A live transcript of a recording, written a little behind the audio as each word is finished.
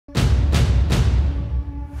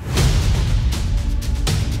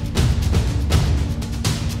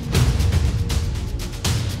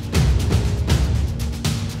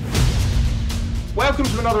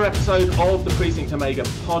another episode of the Precinct Omega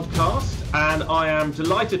podcast, and I am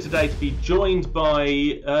delighted today to be joined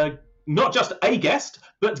by not just a guest,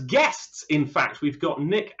 but guests, in fact. We've got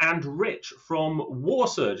Nick and Rich from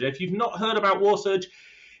Warsurge. If you've not heard about Warsurge,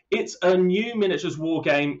 it's a new miniatures war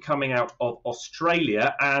game coming out of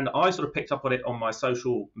Australia, and I sort of picked up on it on my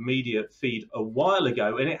social media feed a while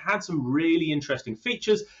ago, and it had some really interesting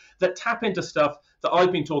features that tap into stuff that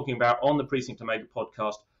I've been talking about on the Precinct Omega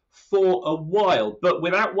podcast for a while. But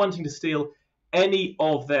without wanting to steal any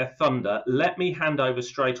of their thunder, let me hand over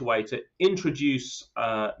straight away to introduce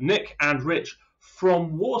Nick and Rich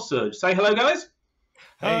from Warsurge. Say hello, guys.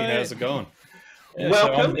 Hey, how's it going?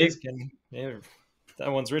 Welcome.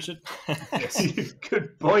 That one's Richard.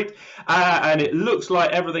 Good point. And it looks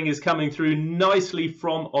like everything is coming through nicely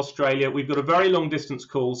from Australia. We've got a very long distance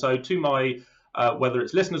call, so to my whether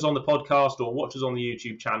it's listeners on the podcast or watchers on the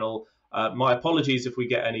YouTube channel, my apologies if we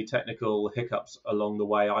get any technical hiccups along the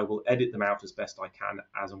way. I will edit them out as best I can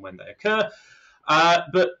as and when they occur.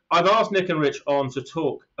 But I've asked Nick and Rich on to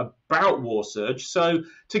talk about Warsurge. So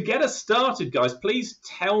to get us started, guys, please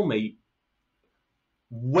tell me,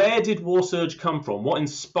 where did Warsurge come from? What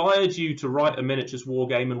inspired you to write a miniatures war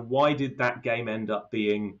game, and why did that game end up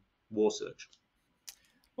being Warsurge?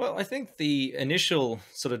 Well, I think the initial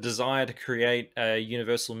sort of desire to create a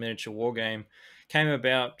universal miniature war game came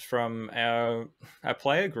about from our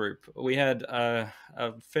player group. We had a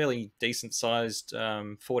fairly decent-sized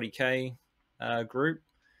 40k group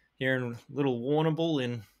here in Little Warrnambool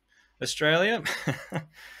in Australia.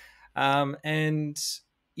 And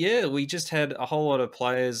yeah, we just had a whole lot of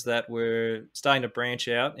players that were starting to branch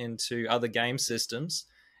out into other game systems,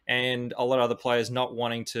 and a lot of other players not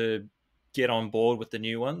wanting to get on board with the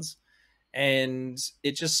new ones. And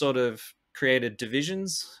it just sort of created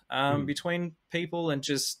divisions between people, and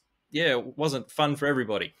just, yeah, it wasn't fun for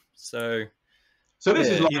everybody. So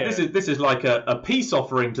this is like a peace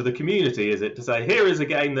offering to the community, is it? To say, here is a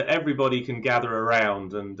game that everybody can gather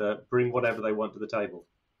around and bring whatever they want to the table.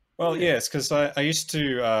 Well, yes, because I used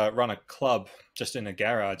to run a club just in a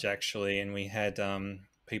garage, actually, and we had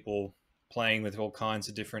people playing with all kinds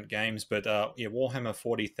of different games. But yeah, Warhammer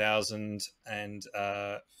 40,000 and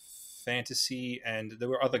Fantasy, and there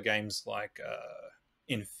were other games like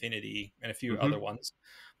Infinity and a few other ones.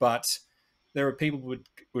 But there were people who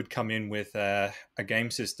would come in with a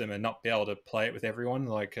game system and not be able to play it with everyone.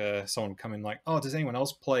 Like someone would come in like, oh, does anyone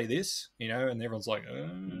else play this? You know, and everyone's like,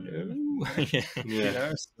 no. Yeah. You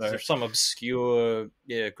know, so some obscure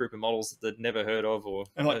group of models that they'd never heard of,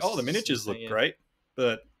 and like, oh, the miniatures look great,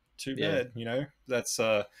 but too bad. You know, that's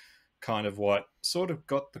kind of what sort of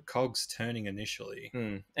got the cogs turning initially.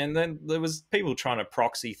 And then there was people trying to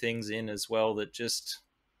proxy things in as well that just,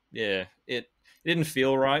 it didn't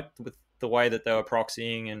feel right with the way that they were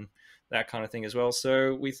proxying and that kind of thing as well.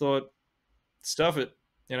 So we thought, stuff it,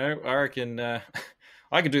 you know, I reckon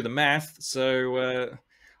I could do the math. So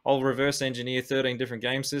I'll reverse engineer 13 different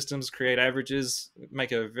game systems, create averages,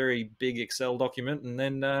 make a very big Excel document, and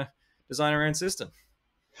then design our own system.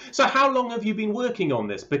 So how long have you been working on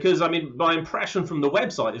this? Because, I mean, my impression from the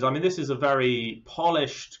website is, I mean, this is a very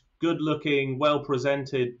polished, good-looking,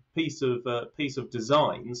 well-presented piece of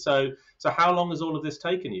design. So how long has all of this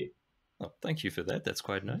taken you? Oh, thank you for that. That's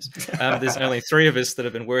quite nice. There's only 3 of us that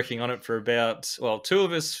have been working on it for about, 2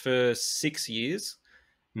 of us for 6 years,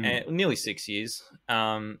 nearly 6 years.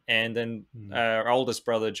 And then our oldest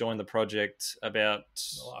brother joined the project about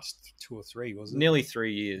the last 2 or 3, wasn't it? Nearly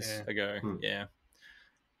 3 years ago. Yeah.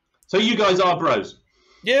 So you guys are bros?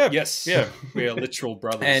 Yeah. Yes. Yeah. We are literal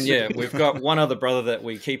brothers. And yeah, we've got one other brother that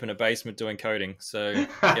we keep in a basement doing coding. So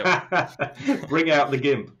yep. Bring out the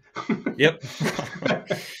GIMP. Yep.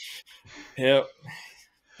 Yep.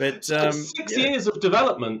 But 6 years of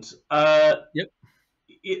development.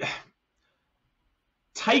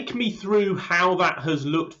 Take me through how that has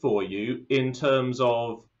looked for you in terms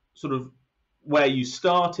of sort of where you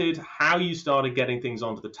started, how you started getting things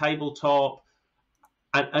onto the tabletop,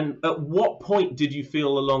 and at what point did you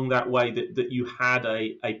feel along that way that you had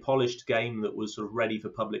a polished game that was sort of ready for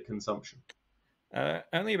public consumption?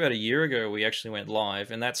 Only about a year ago, we actually went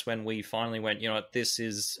live, and that's when we finally went, you know what, this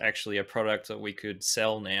is actually a product that we could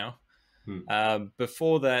sell now.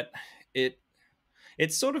 Before that, it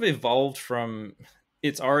sort of evolved from,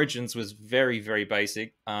 its origins was very, very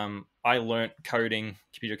basic. I learnt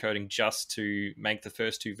computer coding, just to make the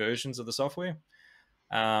first 2 versions of the software.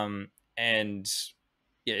 And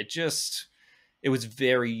yeah, it was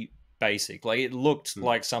very basic. Like, it looked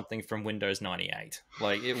like something from Windows 98.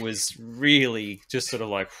 Like, it was really just sort of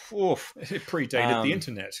like, oof. It predated the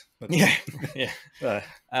internet. Yeah. But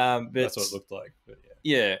that's what it looked like. But yeah.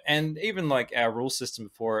 Yeah, and even like our rule system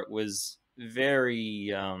before it was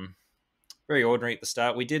very very ordinary at the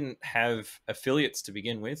start. We didn't have affiliates to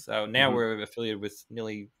begin with. Now we're affiliated with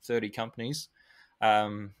nearly 30 companies,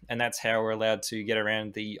 and that's how we're allowed to get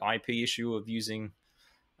around the IP issue of using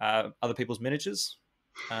other people's miniatures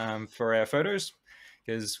for our photos,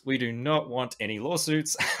 because we do not want any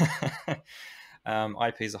lawsuits.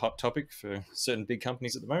 IP is a hot topic for certain big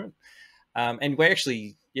companies at the moment. And we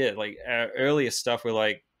actually, like our earlier stuff, we're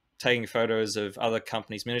like taking photos of other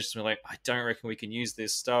companies' miniatures. And we're like, I don't reckon we can use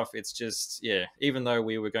this stuff. It's just, even though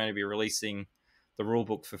we were going to be releasing the rule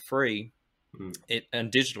book for free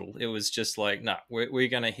and digital, it was just like, no, we're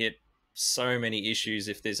going to hit so many issues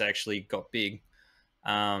if this actually got big.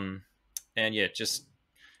 And just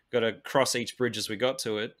got to cross each bridge as we got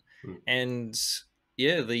to it. And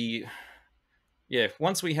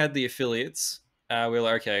once we had the affiliates, we were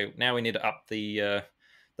like, okay, now we need to up the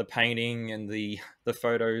painting and the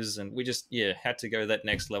photos, and we just had to go that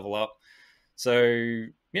next level up. So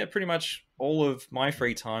pretty much all of my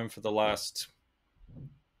free time for the last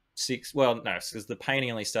because the painting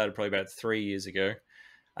only started probably about 3 years ago.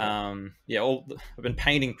 I've been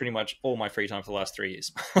painting pretty much all my free time for the last 3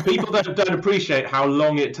 years. People don't appreciate how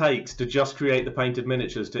long it takes to just create the painted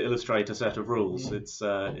miniatures to illustrate a set of rules.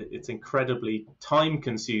 It's incredibly time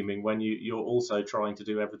consuming when you're also trying to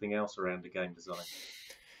do everything else around a game design.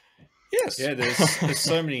 Yes. Yeah, there's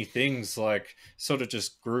so many things, like sort of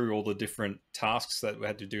just grew all the different tasks that we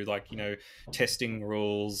had to do, like, testing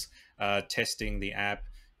rules, testing the app,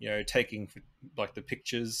 taking like the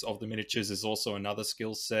pictures of the miniatures is also another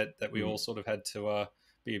skill set that we all sort of had to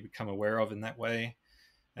become aware of in that way.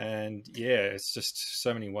 And it's just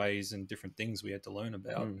so many ways and different things we had to learn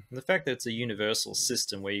about. And the fact that it's a universal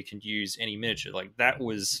system where you can use any miniature, like that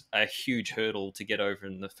was a huge hurdle to get over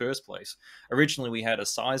in the first place. Originally, we had a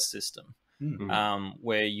size system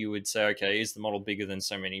where you would say, okay, is the model bigger than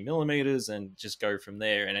so many millimeters, and just go from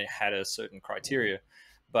there, and it had a certain criteria.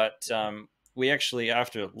 But we actually,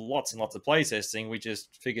 after lots and lots of play testing, we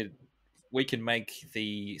just figured we can make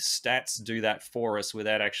the stats do that for us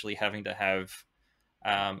without actually having to have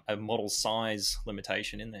a model size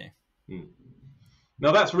limitation in there.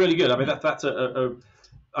 No, that's really good. I mean, that's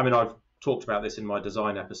I mean, I've talked about this in my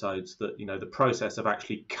design episodes, that the process of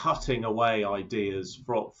actually cutting away ideas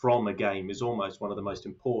from a game is almost one of the most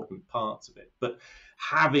important parts of it. But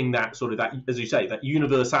having that sort of, that, as you say, that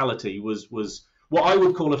universality was what I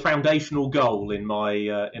would call a foundational goal in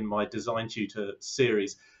my design tutor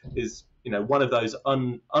series. Is one of those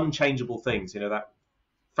unchangeable things. That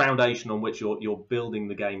foundation on which you're building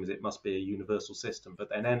the game, is it must be a universal system. But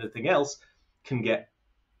then anything else can get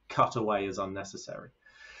cut away as unnecessary.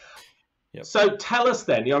 Yep. So tell us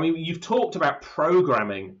then. I mean, you've talked about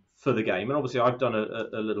programming for the game, and obviously I've done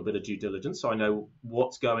a little bit of due diligence, so I know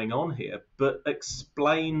what's going on here. But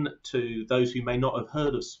explain to those who may not have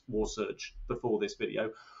heard of Warsurge before this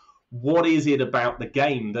video, what is it about the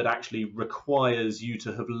game that actually requires you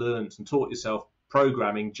to have learned and taught yourself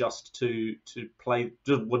programming just to play,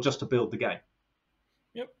 just to build the game?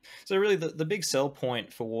 Yep. So really, the big sell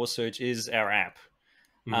point for Warsurge is our app.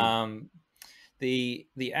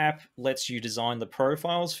 The app lets you design the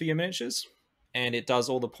profiles for your miniatures, and it does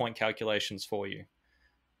all the point calculations for you.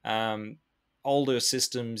 Older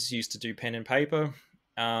systems used to do pen and paper.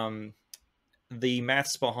 The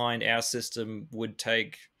maths behind our system would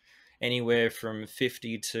take anywhere from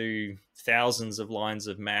 50 to thousands of lines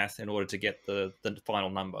of math in order to get the final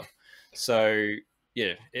number. So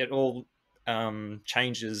it all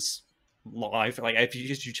changes live. Like if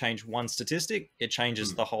you change one statistic, it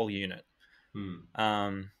changes the whole unit.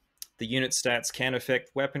 The unit stats can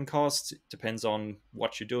affect weapon costs. It depends on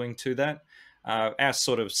what you're doing to that. Our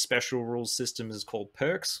sort of special rules system is called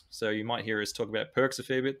perks. So you might hear us talk about perks a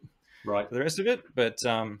fair bit for the rest of it. But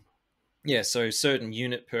so certain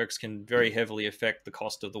unit perks can very heavily affect the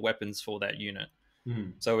cost of the weapons for that unit.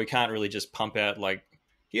 So we can't really just pump out like,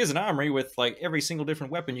 here's an armory with like every single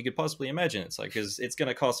different weapon you could possibly imagine. It's like, because it's going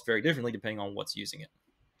to cost very differently depending on what's using it.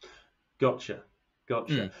 Gotcha.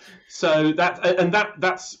 So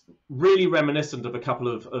that's really reminiscent of a couple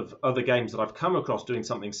of other games that I've come across doing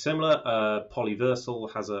something similar. Polyversal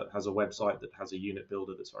has a website that has a unit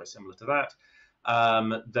builder that's very similar to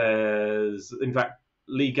that. There's, in fact,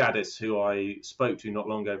 Lee Gaddis, who I spoke to not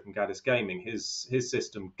long ago from Gaddis Gaming, his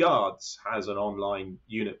system Guards has an online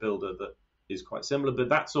unit builder that is quite similar, but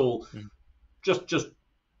that's all just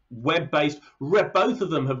web-based. Both of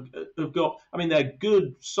them have got, I mean, they're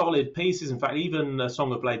good, solid pieces. In fact, even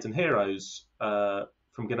Song of Blades and Heroes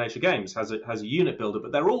from Ganesha Games has a unit builder,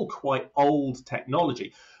 but they're all quite old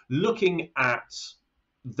technology. Looking at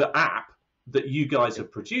the app, that you guys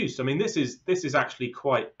have produced. I mean, this is actually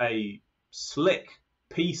quite a slick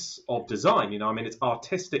piece of design. You know, I mean, it's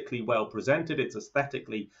artistically well presented. It's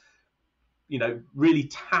aesthetically, you know, really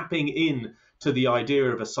tapping in to the idea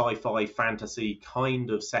of a sci-fi fantasy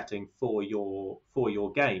kind of setting for your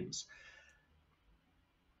games.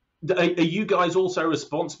 Are you guys also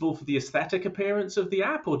responsible for the aesthetic appearance of the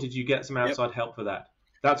app, or did you get some outside help for that?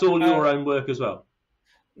 That's all your own work as well?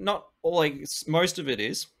 Not all, like most of it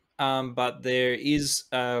is, but there is.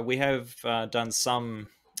 We have done some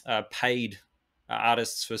paid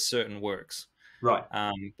artists for certain works, right?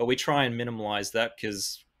 But we try and minimize that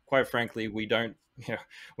because, quite frankly, we don't. You know,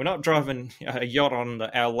 we're not driving a yacht on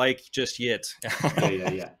our lake just yet.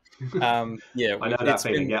 Yeah. Yeah, I know that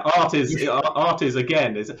feeling. Yeah, art is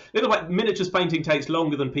again is a little like miniatures painting takes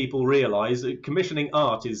longer than people realise. Commissioning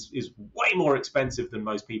art is way more expensive than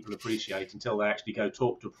most people appreciate until they actually go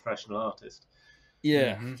talk to a professional artist.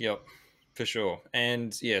 Yeah, yep, for sure.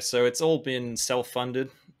 And yeah, so it's all been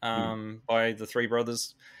self-funded by the three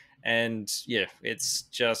brothers, and yeah, it's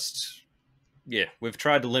just we've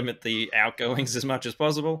tried to limit the outgoings as much as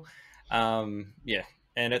possible.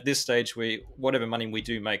 And at this stage, whatever money we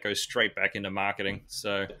do make goes straight back into marketing.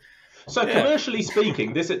 So commercially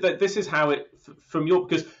speaking, this is how it from your,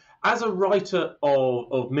 because as a writer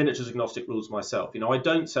of miniatures agnostic rules myself, you know, I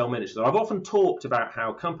don't sell miniatures. I've often talked about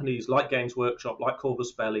how companies like Games Workshop, like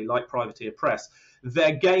Corvus Belli, like Privateer Press,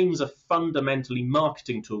 their games are fundamentally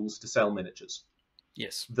marketing tools to sell miniatures.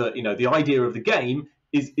 Yes. The idea of the game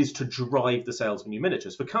is to drive the sales of new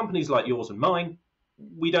miniatures. For companies like yours and mine,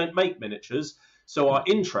 we don't make miniatures. So our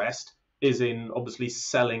interest is in obviously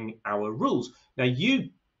selling our rules. Now you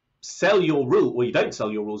sell your rule, or you don't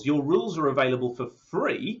sell your rules. Your rules are available for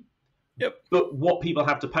free. Yep. But what people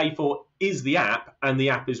have to pay for is the app, and the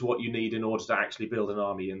app is what you need in order to actually build an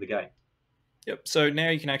army in the game. Yep. So now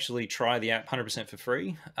you can actually try the app 100% for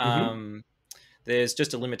free. There's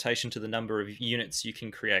just a limitation to the number of units you can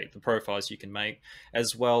create, the profiles you can make,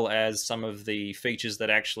 as well as some of the features that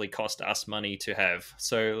actually cost us money to have.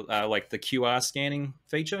 So like the QR scanning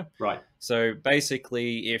feature. Right. So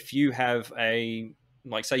basically, if you have say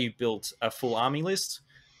you built a full army list,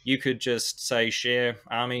 you could just say share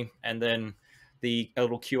army, and then a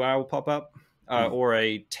little QR will pop up, or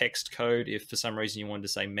a text code if for some reason you wanted to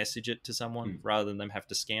say message it to someone rather than them have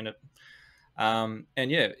to scan it. And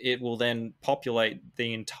it will then populate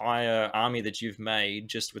the entire army that you've made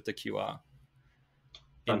just with the QR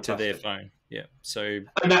into their phone. Yeah. So,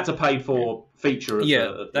 and that's a paid for feature.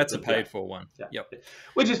 That's a paid for one. Yeah. Yep.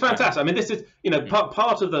 Which is fantastic. I mean, this is, you know,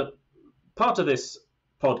 part of this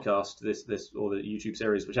podcast, this or the YouTube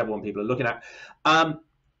series, whichever one people are looking at,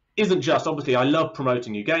 isn't just, obviously I love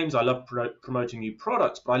promoting new games, I love promoting new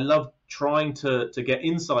products, but I love trying to get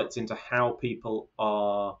insights into how people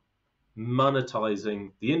are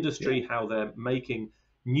monetizing the industry, how they're making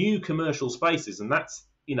new commercial spaces. And that's,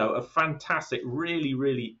 you know, a fantastic, really,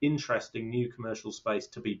 really interesting new commercial space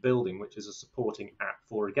to be building, which is a supporting app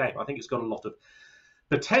for a game. I think it's got a lot of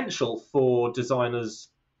potential for designers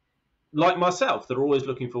like myself that are always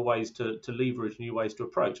looking for ways to leverage new ways to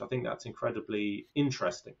approach. I think that's incredibly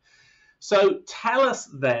interesting. So tell us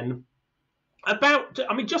then about,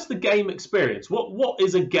 I mean, just the game experience. What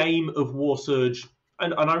is a game of Warsurge?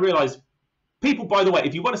 And I realise people, by the way,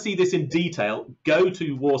 if you want to see this in detail, go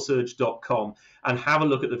to warsurge.com and have a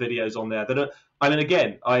look at the videos on there. I mean,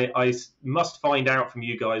 again, I must find out from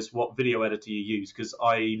you guys what video editor you use, because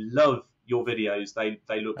I love your videos.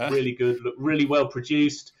 They look really good, look really well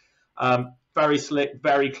produced, very slick,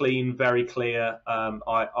 very clean, very clear.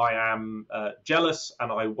 I am jealous,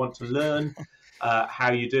 and I want to learn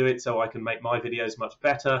how you do it so I can make my videos much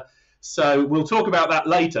better. So we'll talk about that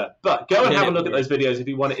later, but go and have a look at those videos if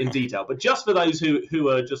you want it in detail. But just for those who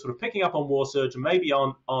are just sort of picking up on Warsurge and maybe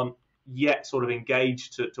aren't yet sort of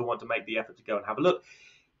engaged to want to make the effort to go and have a look,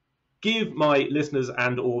 give my listeners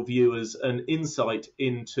and or viewers an insight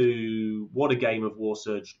into what a game of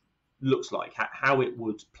Warsurge looks like, how it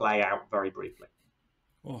would play out very briefly.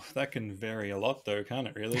 Oh, that can vary a lot, though, can't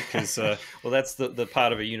it? Really? Because well, that's the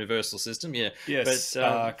part of a universal system, yeah. Yes,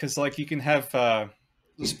 because like you can have.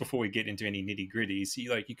 Just before we get into any nitty gritties,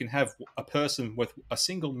 you can have a person with a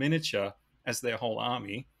single miniature as their whole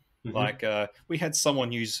army. Like we had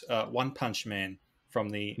someone use One Punch Man from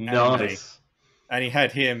the anime, and he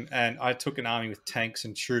had him, and I took an army with tanks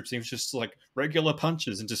and troops. And he was just like regular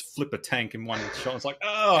punches and just flip a tank in one shot. It's like,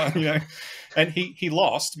 oh, you know, and he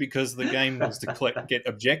lost because the game was to get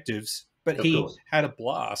objectives, but he had a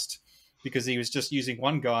blast because he was just using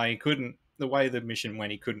one guy. He couldn't. The way the mission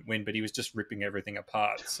went, he couldn't win, but he was just ripping everything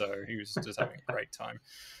apart. So he was just having a great time.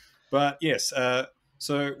 But yes,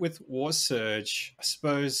 So with Warsurge, I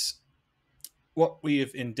suppose what we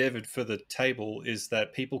have endeavored for the table is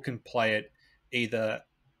that people can play it either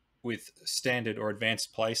with standard or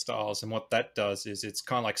advanced play styles, and what that does is it's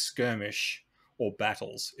kind of like skirmish or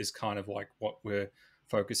battles is kind of like what we're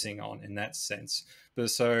focusing on in that sense. But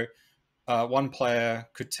so one player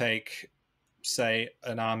could take, say,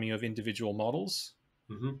 an army of individual models,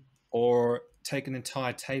 or take an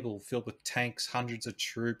entire table filled with tanks, hundreds of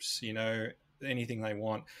troops, anything they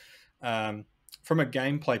want. From a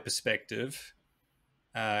gameplay perspective,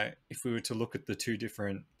 if we were to look at the two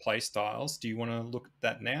different play styles, do you want to look at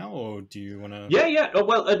that now, or do you want to? Yeah. Oh,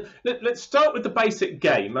 well, let's start with the basic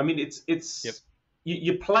game. I mean, it's Yep.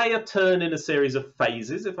 you play a turn in a series of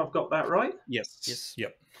phases, if I've got that right. Yes.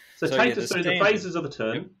 Yep. So take us through the phases of the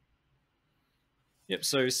turn. Yep.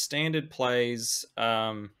 So standard plays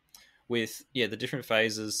with the different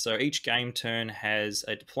phases. So each game turn has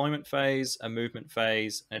a deployment phase, a movement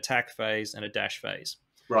phase, an attack phase, and a dash phase.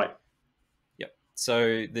 Right. Yep.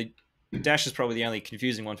 So the dash is probably the only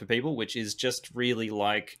confusing one for people, which is just really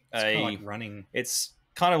like running. It's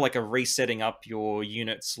kind of like a resetting up your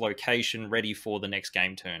unit's location ready for the next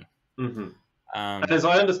game turn. And as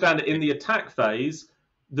I understand it, in the attack phase,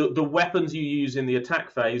 the weapons you use in the attack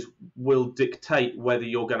phase will dictate whether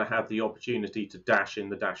you're going to have the opportunity to dash in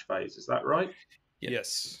the dash phase. Is that right? Yep.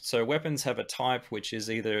 Yes. So weapons have a type which is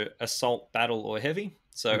either assault, battle, or heavy.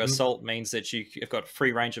 So assault means that you've got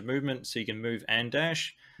free range of movement, so you can move and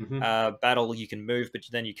dash. Battle, you can move, but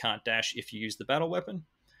then you can't dash if you use the battle weapon.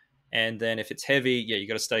 And then if it's heavy, you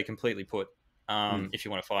got to stay completely put if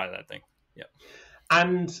you want to fire that thing. Yep.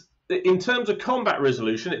 And in terms of combat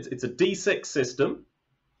resolution, it's a D6 system.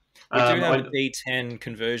 We do have a D10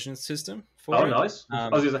 conversion system for it. Oh, nice.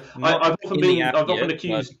 I've often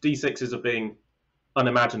accused D6s of being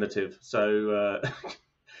unimaginative. So,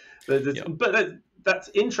 but that's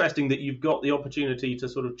interesting that you've got the opportunity to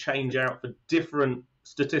sort of change out for different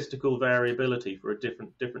statistical variability for a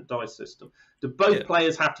different dice system. Do both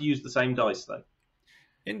players have to use the same dice, though?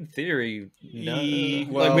 In theory, no.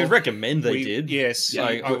 Well, we recommend they did. Yes.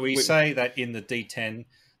 Yeah. We say that in the D10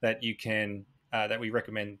 that you can... that we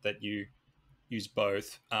recommend that you use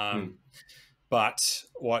both. But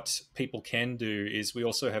what people can do is we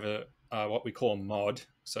also have what we call a mod.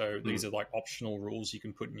 So these are like optional rules you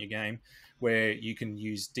can put in your game where you can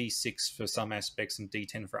use D6 for some aspects and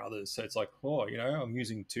D10 for others. So it's like, I'm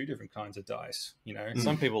using two different kinds of dice,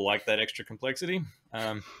 Some people like that extra complexity.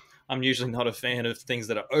 I'm usually not a fan of things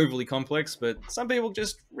that are overly complex, but some people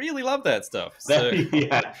just really love that stuff. So...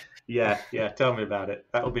 yeah. Tell me about it.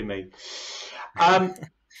 That'll be me. But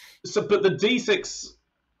the D6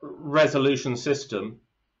 resolution system,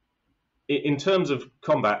 in terms of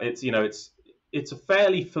combat, it's a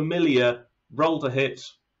fairly familiar roll to hit,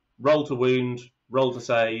 roll to wound, roll to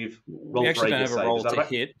save, roll we to actually don't have a roll to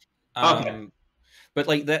hit. Okay. But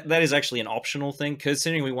like that is actually an optional thing,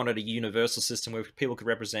 considering we wanted a universal system where people could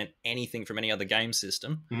represent anything from any other game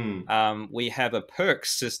system. We have a perk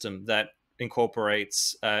system that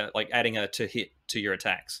incorporates like adding a to hit to your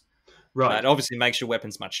attacks. Right. It obviously makes your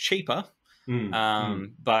weapons much cheaper.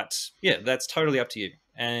 But that's totally up to you.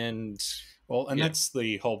 And that's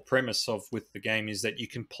the whole premise with the game is that you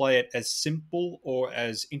can play it as simple or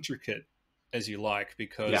as intricate as you like,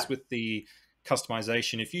 because with the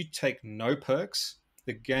customization, if you take no perks,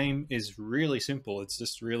 the game is really simple. It's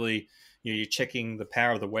just really, you're checking the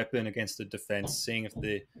power of the weapon against the defense, seeing if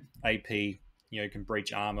the AP, can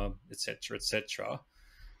breach armor, etc., etc.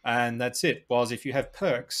 And that's it. Whereas if you have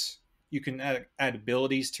perks, you can add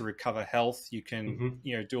abilities to recover health. You can,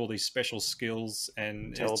 do all these special skills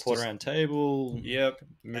and teleport around table. Yep.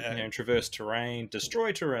 Traverse terrain,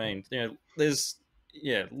 destroy terrain. There's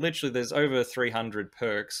over 300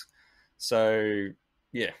 perks. So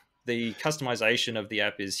the customization of the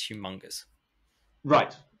app is humongous.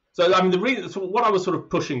 Right. So I mean, what I was sort of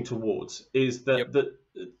pushing towards is that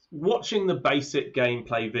watching the basic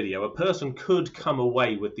gameplay video, a person could come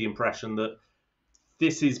away with the impression that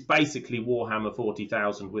this is basically Warhammer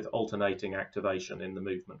 40,000 with alternating activation in the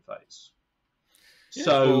movement phase.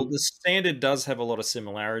 So the standard does have a lot of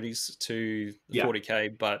similarities to the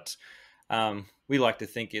 40k, but we like to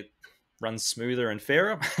think it runs smoother and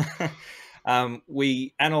fairer.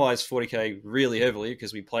 We analyzed 40k really heavily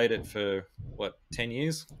because we played it for 10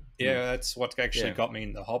 years. Yeah, that's what actually got me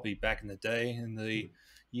in the hobby back in the day, in the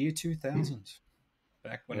year 2000.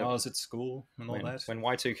 Back when I was at school and all that. When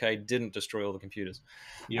Y2K didn't destroy all the computers.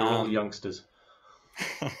 You're all youngsters.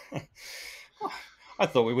 I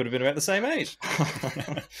thought we would have been about the same age.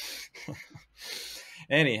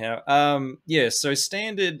 Anyhow, yeah. So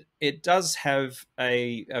standard, it does have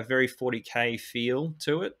a very 40k feel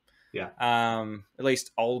to it. Yeah. At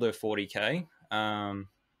least older 40k.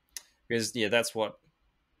 Because yeah, that's what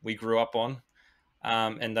we grew up on.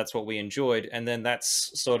 And that's what we enjoyed. And then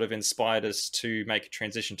that's sort of inspired us to make a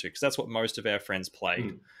transition to, because that's what most of our friends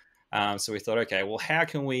played. So we thought, okay, well, how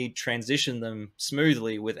can we transition them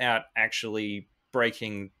smoothly without actually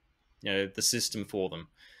breaking, the system for them?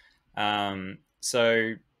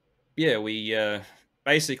 So yeah, we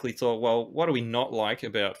basically thought, well, what do we not like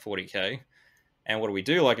about 40k, and what do we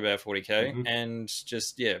do like about 40k, and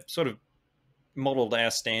just sort of modeled our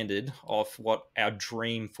standard off what our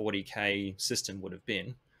dream 40k system would have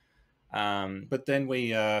been. But then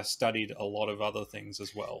we studied a lot of other things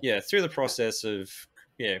as well. Yeah, through the process of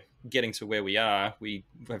getting to where we are, we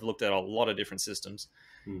have looked at a lot of different systems,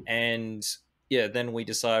 and then we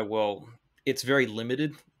decide, well, it's very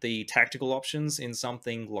limited, the tactical options in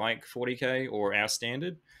something like 40k or our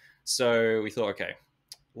standard. So we thought, okay,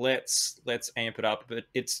 let's amp it up, but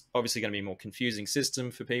it's obviously going to be a more confusing system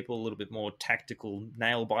for people, a little bit more tactical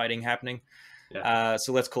nail biting happening. So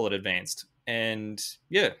let's call it advanced. And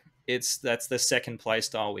that's the second play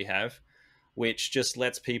style we have, which just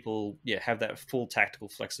lets people have that full tactical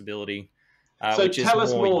flexibility. So which tell is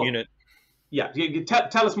us more more. Unit.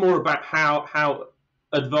 Tell us more about how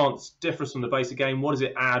advanced differs from the basic game. What does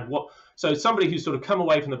it add? So somebody who's sort of come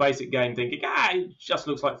away from the basic game thinking, it just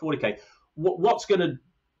looks like 40k. What's going to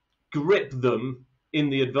grip them in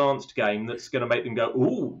the advanced game that's going to make them go,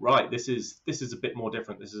 "Ooh, right, this is a bit more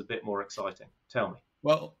different. This is a bit more exciting." Tell me.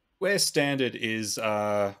 Well, where standard is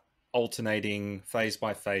alternating phase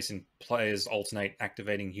by phase, and players alternate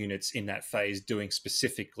activating units in that phase, doing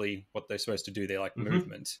specifically what they're supposed to do. They're like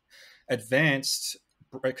movement. Advanced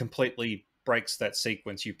completely breaks that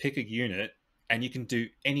sequence. You pick a unit, and you can do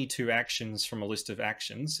any two actions from a list of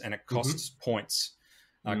actions, and it costs points,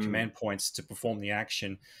 command points, to perform the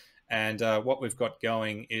action. And what we've got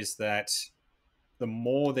going is that the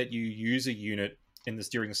more that you use a unit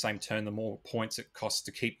during the same turn, the more points it costs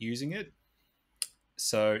to keep using it.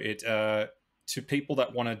 So it to people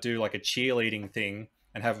that want to do like a cheerleading thing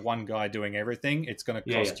and have one guy doing everything, it's going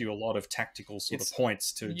to cost you a lot of tactical sort of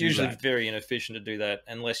points to do that. Usually very inefficient to do that,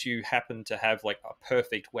 unless you happen to have like a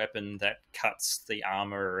perfect weapon that cuts the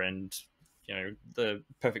armor and the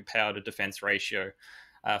perfect power to defense ratio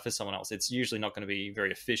for someone else. It's usually not going to be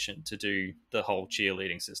very efficient to do the whole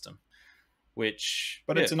cheerleading system.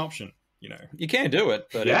 But it's an option. You can do it,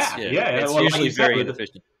 but it's well, usually like very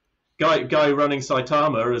inefficient. Guy running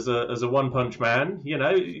Saitama as a one punch man,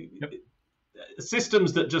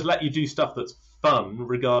 systems that just let you do stuff that's fun,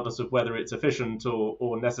 regardless of whether it's efficient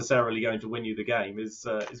or necessarily going to win you the game, is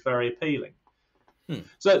very appealing.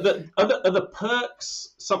 So are the perks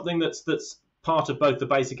something that's part of both the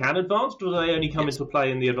basic and advanced, or do they only come into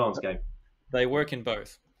play in the advanced game? They work in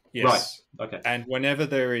both. Yes. Right. Okay. And whenever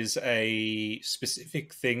there is a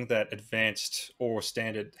specific thing that advanced or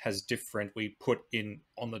standard has different, we put in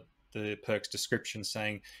on the perks description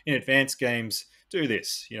saying, in advanced games, do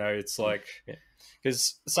this. It's like...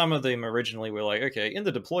 Because some of them originally were like, okay, in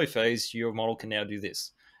the deploy phase, your model can now do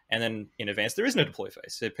this. And then in advanced, there is no deploy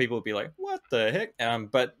phase. So people would be like, what the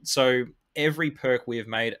heck? But so every perk we have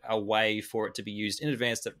made a way for it to be used in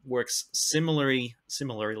advanced that works similarly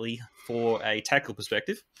for a tactical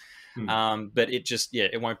perspective. But it just,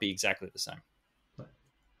 it won't be exactly the same.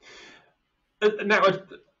 Now,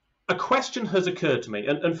 a question has occurred to me,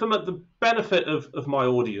 and for the benefit of my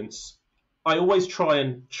audience, I always try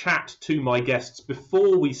and chat to my guests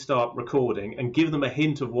before we start recording and give them a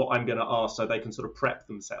hint of what I'm going to ask so they can sort of prep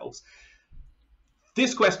themselves.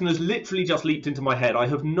 This question has literally just leaped into my head. I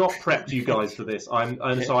have not prepped you guys for this. I'm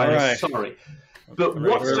sorry. But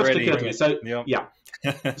what's just occurred to me? So,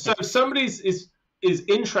 so if somebody is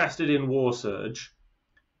interested in Warsurge,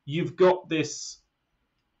 you've got this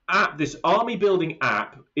app, this army building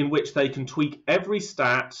app, in which they can tweak every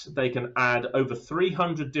stat. They can add over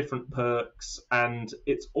 300 different perks, and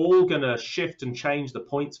it's all going to shift and change the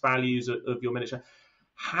points values of your miniature.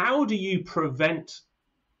 How do you prevent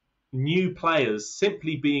new players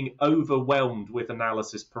simply being overwhelmed with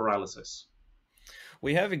analysis paralysis?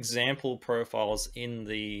 We have example profiles in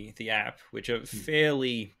the app, which are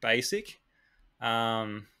fairly basic.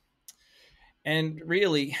 And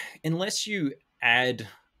really, unless you add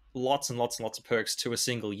lots and lots and lots of perks to a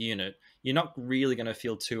single unit, you're not really going to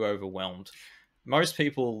feel too overwhelmed. Most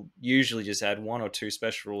people usually just add one or two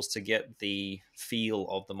special rules to get the feel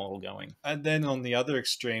of the model going. And then on the other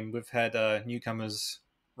extreme, we've had newcomers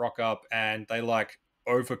rock up and they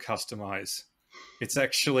over customize. It's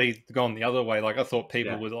actually gone the other way. Like I thought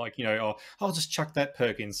people would like, oh, I'll just chuck that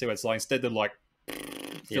perk in, see what it's like. Instead, they're like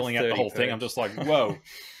filling out the whole thing. I'm just like, whoa.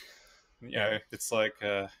 It's like,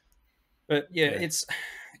 but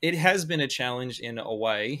it has been a challenge in a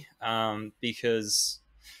way, because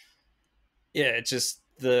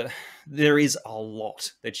there is a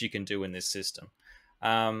lot that you can do in this system.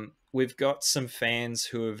 We've got some fans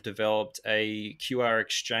who have developed a QR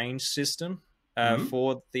exchange system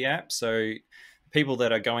for the app. So people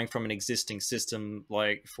that are going from an existing system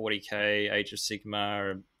like 40k, Age of Sigmar,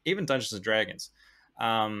 or even Dungeons and Dragons,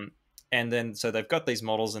 and then so they've got these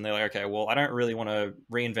models and they're like, okay, well, I don't really want to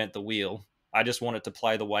reinvent the wheel. I just want it to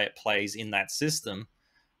play the way it plays in that system.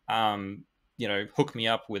 Hook me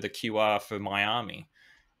up with a QR for my army.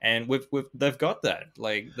 And they've got that.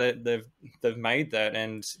 Like they've made that,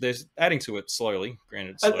 and they're adding to it slowly.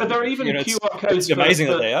 Granted, slowly. Are there even QR codes? It's amazing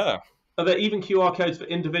that they are. Are there even QR codes for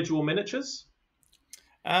individual miniatures?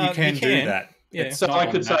 You can do that. Yeah. So I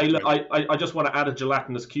could say, look, I just want to add a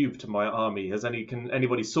gelatinous cube to my army. Can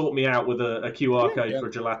anybody sort me out with a QR code for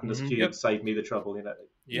a gelatinous cube? Save me the trouble,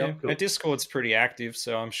 Yeah, cool. Our Discord's pretty active,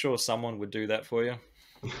 so I'm sure someone would do that for you.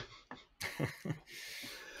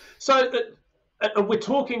 So we're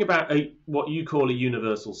talking about what you call a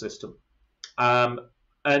universal system,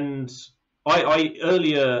 and I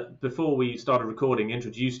earlier, before we started recording,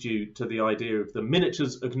 introduced you to the idea of the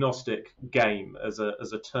miniatures agnostic game as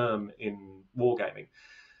a term in wargaming.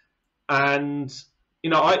 And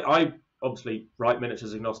I obviously write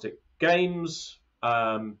miniatures agnostic games.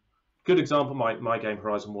 Good example, my game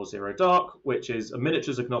Horizon War Zero Dark, which is a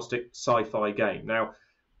miniatures agnostic sci-fi game. Now,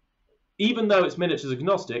 even though it's miniatures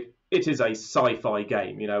agnostic, it is a sci-fi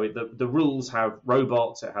game. The rules have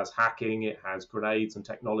robots, it has hacking, it has grenades and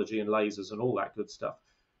technology and lasers and all that good stuff.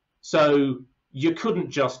 So you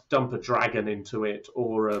couldn't just dump a dragon into it,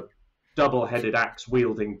 or a double-headed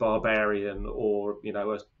axe-wielding barbarian, or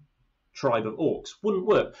a tribe of orcs. Wouldn't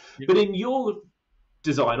work. Yeah. But in your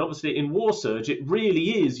design, obviously in Warsurge, it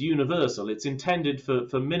really is universal. It's intended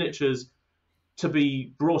for miniatures to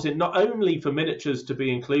be brought in, not only for miniatures to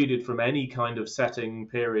be included from any kind of setting,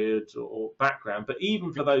 period, or background, but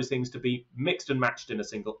even for those things to be mixed and matched in a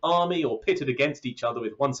single army, or pitted against each other,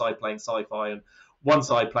 with one side playing sci-fi and one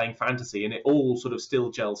side playing fantasy, and it all sort of still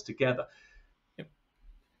gels together. Yep.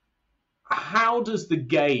 How does the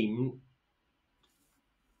game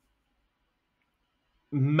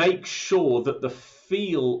make sure that the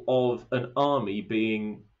feel of an army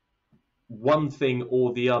being one thing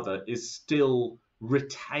or the other is still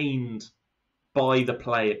retained by the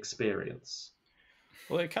play experience?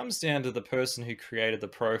 Well, it comes down to the person who created the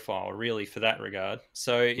profile, really, for that regard.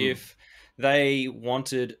 So if they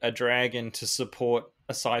wanted a dragon to support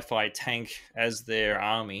a sci-fi tank as their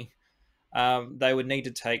army, they would need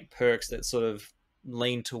to take perks that sort of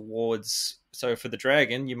lean towards... So for the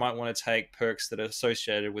dragon, you might want to take perks that are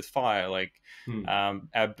associated with fire, like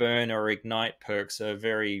our burn or ignite perks are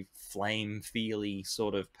very flame-feely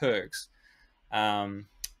sort of perks.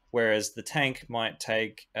 Whereas the tank might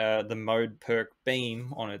take the mode perk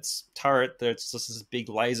beam on its turret. That's just this big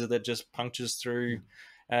laser that just punctures through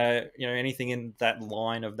anything in that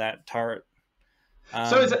line of that turret.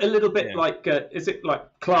 So is it a little bit like, is it like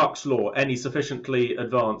Clark's Law? Any sufficiently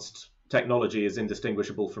advanced technology is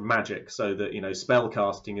indistinguishable from magic, so that spell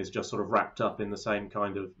casting is just sort of wrapped up in the same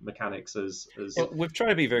kind of mechanics as well, we've tried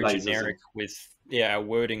to be very generic with our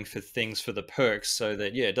wording for things for the perks, so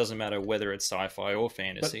that it doesn't matter whether it's sci-fi or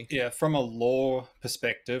fantasy. But, from a lore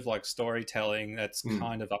perspective, like storytelling, that's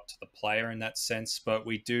kind of up to the player in that sense, but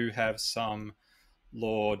we do have some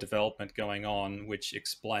lore development going on which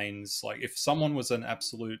explains, like, if someone was an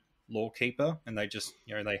absolute lore keeper and they just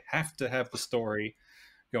they have to have the story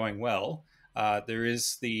going well, there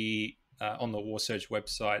is the on the Warsurge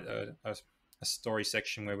website a story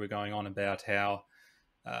section where we're going on about how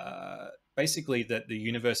basically that the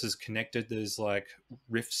universe is connected. There's like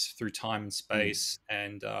rifts through time and space,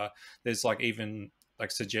 and there's like even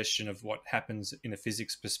like suggestion of what happens in a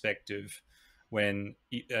physics perspective when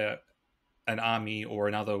an army or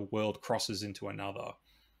another world crosses into another.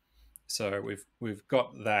 So we've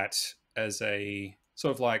got that as a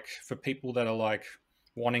sort of like for people that are like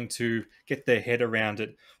wanting to get their head around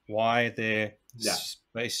it, why their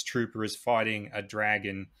space trooper is fighting a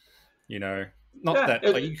dragon,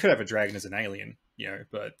 that you could have a dragon as an alien,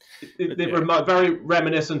 but they were very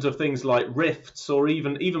reminiscent of things like rifts, or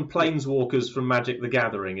even planeswalkers from Magic the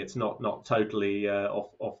Gathering. It's not totally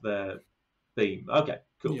off their theme. Okay,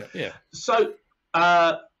 cool. Yeah. So,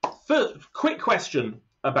 quick question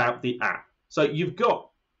about the app. So you've got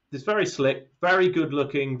this very slick, very good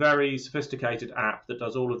looking, very sophisticated app that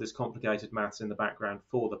does all of this complicated maths in the background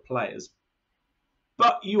for the players.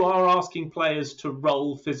 But you are asking players to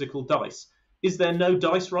roll physical dice. Is there no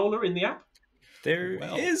dice roller in the app? There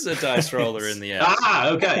is a dice roller in the app.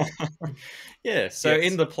 Okay. Yeah, so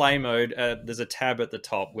in the play mode, there's a tab at the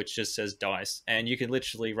top which just says dice, and you can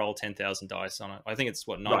literally roll 10,000 dice on it. I think it's,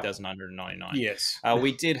 9,999. Yes.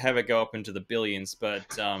 We did have it go up into the billions,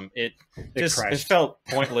 but it crashed. felt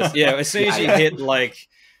pointless. Yeah, as soon as you hit, like,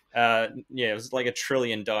 it was like a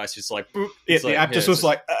trillion dice, just like, boop. The app just was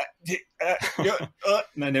like,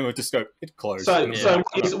 and then we just go, it closed. So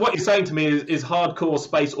what you're saying to me is hardcore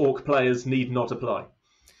Space Orc players need not apply.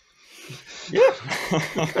 Yeah.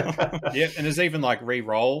 Yeah, and there's even like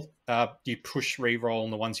re-roll. You push re-roll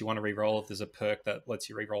on the ones you want to re-roll if there's a perk that lets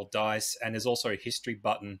you re-roll dice, and there's also a history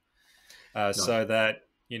button, so that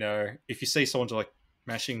if you see someone like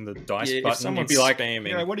mashing the dice button, you'd be like,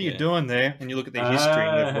 spamming, what are you doing there? And you look at their history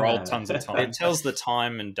and you've rolled tons of times. It tells the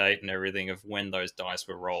time and date and everything of when those dice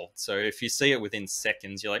were rolled. So if you see it within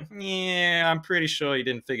seconds, you're like, yeah, I'm pretty sure you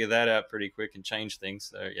didn't figure that out pretty quick and change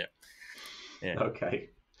things. So yeah. Okay.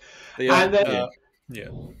 And then,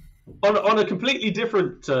 on a completely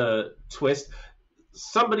different twist,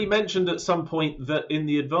 somebody mentioned at some point that in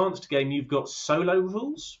the advanced game you've got solo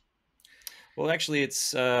rules. Well, actually,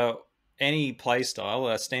 it's any play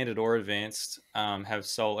style, standard or advanced, have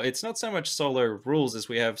solo. It's not so much solo rules as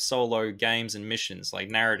we have solo games and missions, like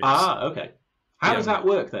narratives. Okay. How does that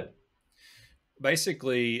work then?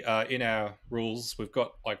 Basically, in our rules, we've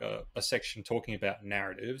got like a section talking about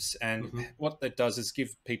narratives, and what that does is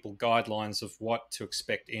give people guidelines of what to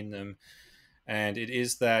expect in them. And it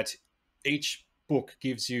is that each book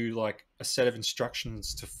gives you like a set of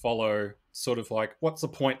instructions to follow, sort of like, what's the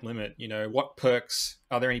point limit? What perks,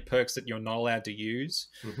 are there any perks that you're not allowed to use?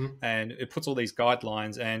 And it puts all these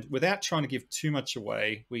guidelines, and without trying to give too much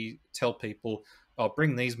away, we tell people,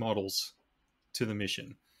 bring these models to the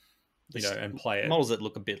mission. And play it. Models that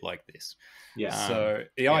look a bit like this. Yeah. So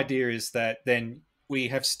the idea is that then we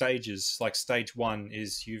have stages. Like stage 1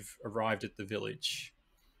 is you've arrived at the village,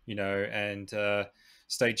 and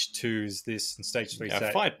stage 2 is this, and stage 3 is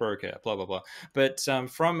that. Fight broke out, blah blah blah. But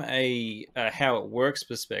from a how it works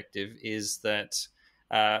perspective is that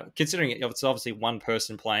considering it's obviously one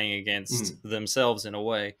person playing against themselves in a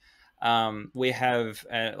way, we have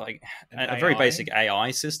a very basic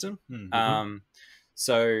AI system.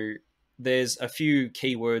 So there's a few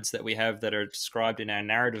keywords that we have that are described in our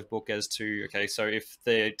narrative book as to, so if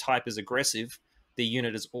the type is aggressive, the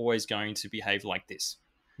unit is always going to behave like this.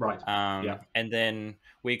 Right. And then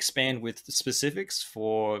we expand with the specifics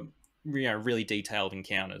for, really detailed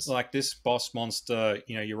encounters. Like this boss monster,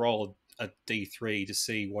 you roll a D3 to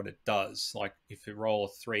see what it does. Like if you roll a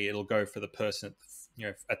 3, it'll go for the person,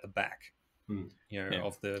 at the back,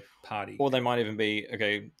 of the party. Or they might even be,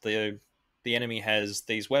 the enemy has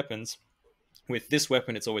these weapons. With this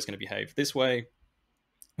weapon, it's always going to behave this way.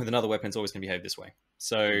 With another weapon, it's always going to behave this way.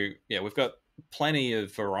 So, we've got plenty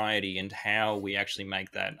of variety in how we actually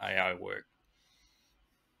make that AI work.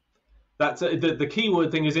 That's the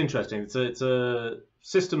keyword thing is interesting. It's a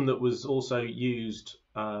system that was also used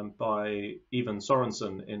by Ivan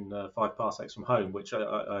Sorensen in 5 Parsecs from Home, which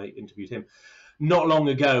I interviewed him not long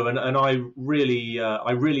ago, and I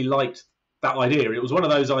really liked that idea. It was one of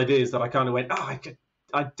those ideas that I kind of went,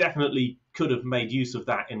 I definitely could have made use of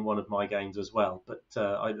that in one of my games as well. But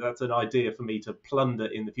that's an idea for me to plunder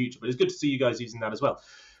in the future. But it's good to see you guys using that as well.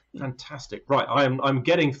 Fantastic. Right, I'm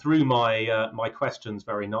getting through my my questions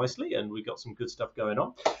very nicely, and we've got some good stuff going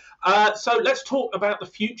on. So let's talk about the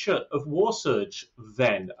future of Warsurge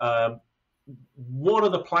then. What are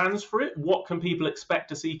the plans for it? What can people expect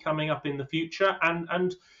to see coming up in the future?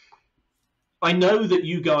 And I know that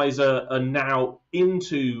you guys are now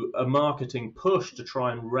into a marketing push to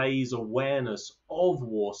try and raise awareness of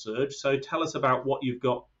Warsurge. So tell us about what you've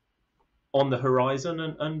got on the horizon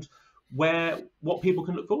and what people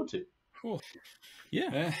can look forward to. Cool.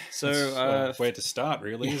 Yeah. So where to start,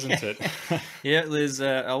 really, isn't it? Yeah, there's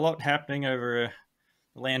a lot happening over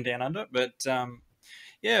land down under, but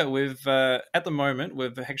we've at the moment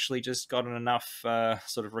we've actually just gotten enough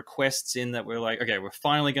sort of requests in that we're like, we're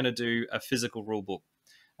finally going to do a physical rule book.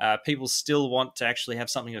 People still want to actually have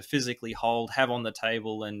something to physically hold, have on the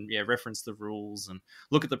table, and reference the rules and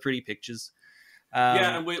look at the pretty pictures.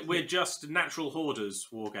 And we're just natural hoarders,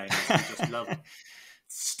 wargamers. We just love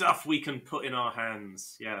stuff we can put in our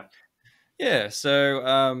hands. Yeah. So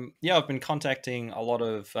I've been contacting a lot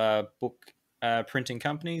of book printing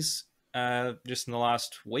companies just in the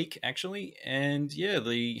last week, actually, and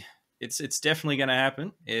it's definitely going to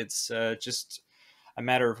happen. It's just a a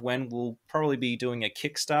matter of when. We'll probably be doing a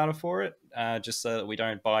Kickstarter for it, just so that we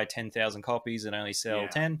don't buy 10,000 copies and only sell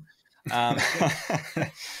 10.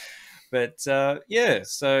 But yeah,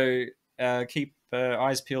 so keep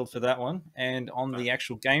eyes peeled for that one. And on the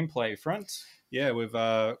actual gameplay front, yeah, we've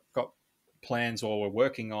got plans, or we're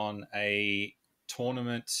working on a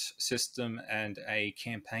tournament system and a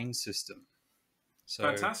campaign system. So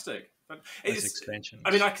fantastic. It's expansions.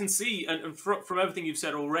 I mean, I can see, and from everything you've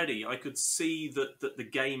said already, I could see that the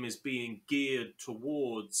game is being geared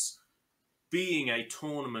towards being a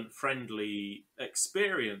tournament-friendly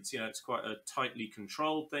experience. You know, it's quite a tightly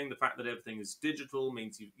controlled thing. The fact that everything is digital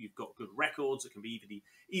means you've got good records that can be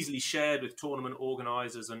easily shared with tournament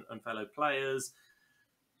organisers and fellow players.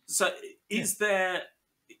 So is there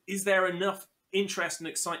enough interest and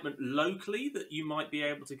excitement locally that you might be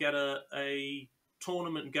able to get a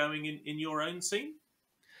tournament going in your own scene?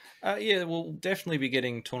 Yeah, we'll definitely be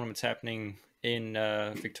getting tournaments happening in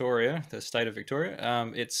Victoria, the state of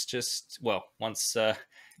Victoria. It's just, well, once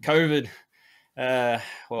COVID, the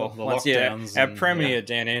once, lockdowns, our Premier,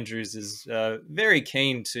 Dan Andrews, is very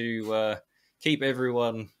keen to keep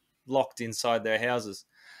everyone locked inside their houses.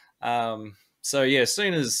 So yeah, as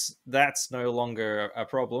soon as that's no longer a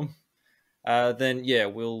problem, then yeah,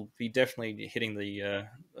 we'll be definitely hitting the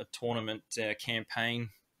a tournament campaign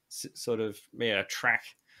sort of track,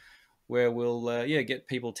 where we'll get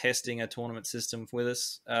people testing a tournament system with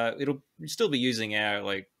us. It'll still be using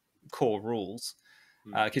our core rules,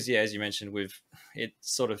 because as you mentioned, it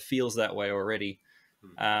sort of feels that way already.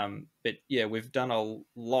 But yeah, we've done a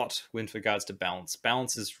lot with regards to balance.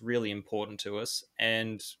 Balance is really important to us,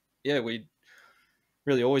 and yeah, we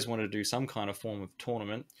really always wanted to do some kind of form of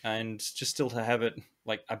tournament, and just still to have it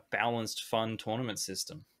like a balanced, fun tournament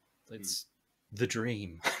system. It's the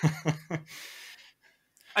dream.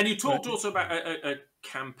 And you talked also about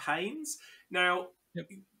campaigns. Now, Yep.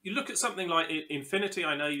 You look at something like Infinity.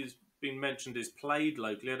 I know you've been mentioned is played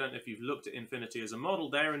locally. I don't know if you've looked at Infinity as a model.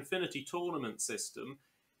 Their Infinity tournament system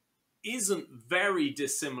isn't very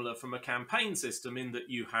dissimilar from a campaign system, in that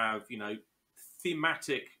you have,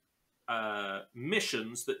 thematic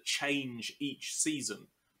missions that change each season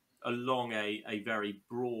along a very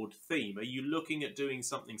broad theme. Are you looking at doing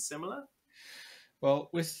something similar? Well,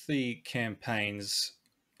 with the campaigns,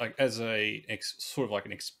 like as sort of like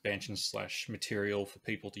an expansion / material for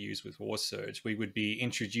people to use with Warsurge, we would be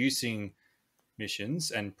introducing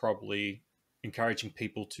missions and probably encouraging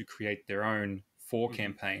people to create their own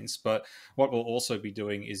campaigns. But what we'll also be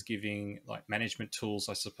doing is giving like management tools,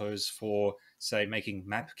 I suppose, for say making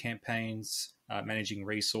map campaigns, managing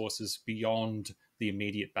resources beyond the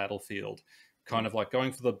immediate battlefield, kind of like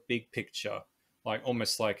going for the big picture. Like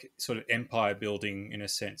almost like sort of empire building in a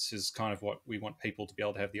sense is kind of what we want people to be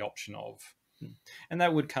able to have the option of. And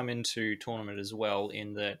that would come into tournament as well,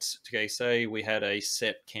 in that, okay, say we had a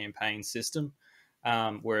set campaign system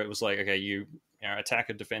where it was like, okay, you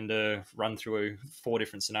attacker, defender, run through 4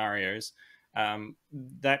 different scenarios.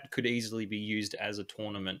 That could easily be used as a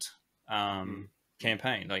tournament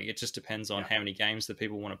campaign. Like, it just depends on how many games that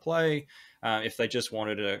people want to play. If they just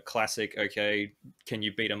wanted a classic, okay, can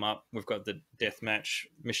you beat them up? We've got the deathmatch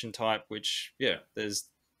mission type, which there's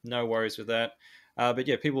no worries with that. But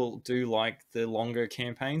yeah, people do like the longer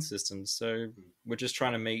campaign systems. So we're just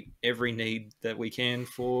trying to meet every need that we can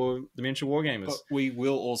for the miniature wargamers. But we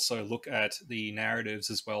will also look at the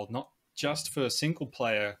narratives as well, not just for single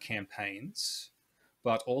player campaigns,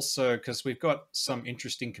 but also because we've got some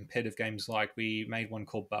interesting competitive games. Like we made one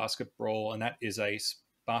called Basket Brawl, and that is a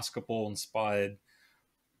basketball inspired,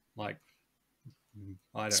 like,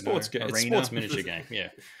 I don't know, arena. Sports miniature game.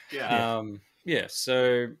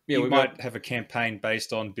 So we might have a campaign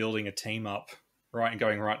based on building a team up, right, and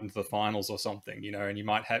going right into the finals or something, and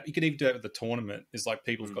you could even do it with the tournament. It's like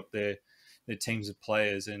people have got their teams of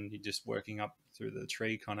players, and you're just working up through the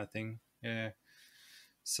tree kind of thing. Yeah.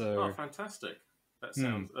 So fantastic. That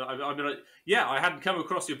sounds. I hadn't come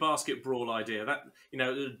across your Basket Brawl idea. That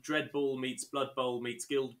Dread Ball meets Blood Bowl meets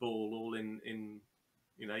Guild Ball, all in.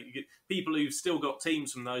 You get people who've still got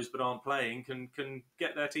teams from those but aren't playing can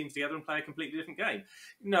get their teams together and play a completely different game.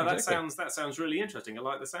 No, exactly. That sounds really interesting. I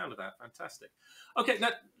like the sound of that. Fantastic. Okay,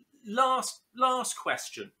 now last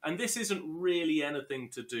question, and this isn't really anything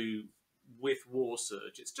to do with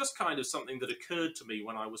Warsurge. It's just kind of something that occurred to me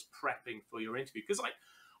when I was prepping for your interview, because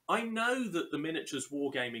I know that the miniatures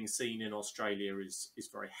wargaming scene in Australia is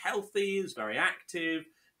very healthy, is very active.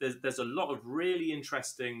 There's a lot of really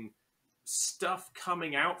interesting stuff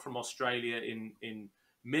coming out from Australia in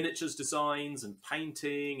miniatures designs and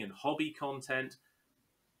painting and hobby content.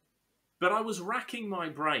 But I was racking my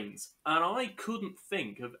brains, and I couldn't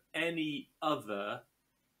think of any other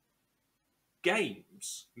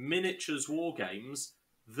games, miniatures war games,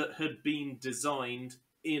 that had been designed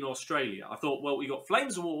in Australia. I thought, well, we got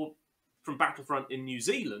Flames of War from Battlefront in New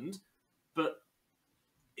Zealand, but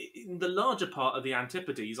in the larger part of the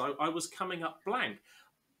Antipodes, I was coming up blank.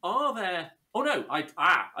 Are there... Oh, no,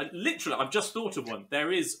 I've just thought of one.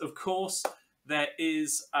 There is, of course, what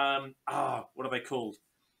are they called?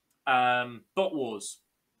 Bot Wars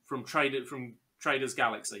from Traders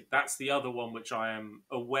Galaxy. That's the other one which I am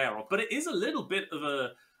aware of. But it is a little bit of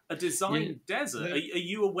a design desert. Are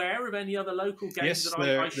you aware of any other local games that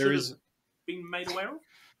I should have been made aware of?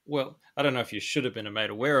 Well, I don't know if you should have been made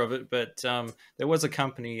aware of it, but there was a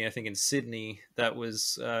company, I think, in Sydney that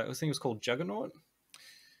was, I think it was called Juggernaut.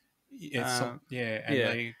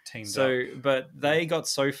 They teamed up. But they got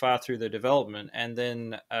so far through the development, and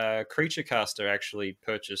then Creature Caster actually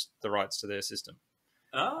purchased the rights to their system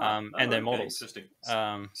and their models. Interesting.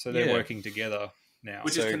 So they're working together now.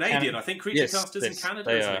 Which is Canadian. I think Creature Caster's in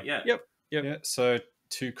Canada, isn't it? Yeah. Yep. Yeah, so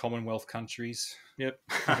 2 Commonwealth countries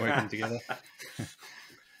working together.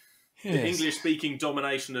 The English-speaking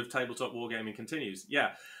domination of tabletop wargaming continues.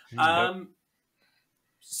 Yeah. But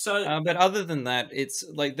other than that, it's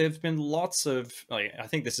like there've been lots of, like, I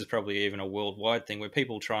think this is probably even a worldwide thing where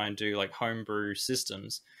people try and do like homebrew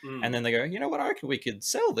systems, and then they go, you know what, I reckon we could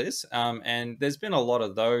sell this. And there's been a lot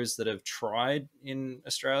of those that have tried in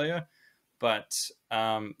Australia, but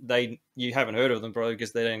you haven't heard of them probably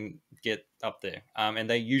because they don't get up there, and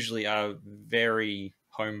they usually are very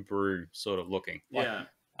homebrew sort of looking. Like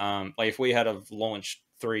if we had have launched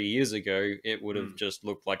 3 years ago, it would have just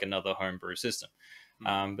looked like another homebrew system.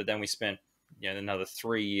 But then we spent another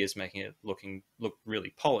 3 years making it look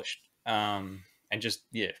really polished, and just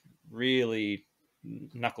really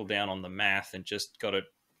knuckle down on the math and just got to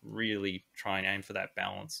really try and aim for that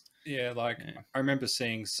balance. I remember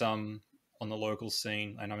seeing some on the local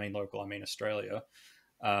scene, and I mean local, I mean Australia,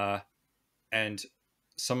 and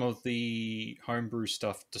some of the homebrew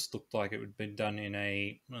stuff just looked like it would have been done in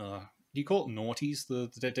a do you call it noughties, the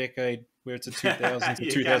decade where it's a 2000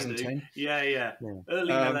 to 2010? Yeah.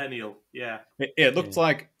 Early millennial. It looked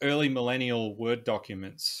like early millennial Word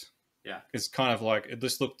documents. Yeah. It's kind of like, it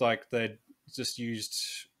just looked like they'd just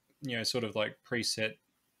used, sort of like preset,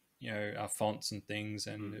 fonts and things.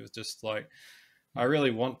 And it was just like, I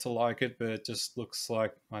really want to like it, but it just looks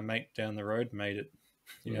like my mate down the road made it.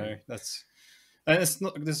 And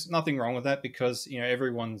there's nothing wrong with that because,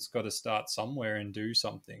 everyone's got to start somewhere and do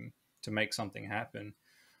something to make something happen.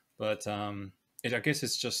 But I guess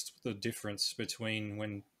it's just the difference between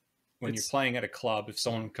when you're playing at a club, if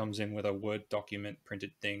someone comes in with a Word document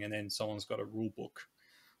printed thing and then someone's got a rule book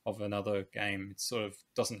of another game, it sort of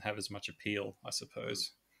doesn't have as much appeal, I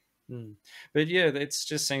suppose. But it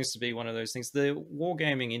just seems to be one of those things. The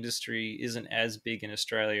wargaming industry isn't as big in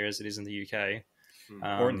Australia as it is in the UK.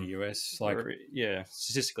 Or in the US.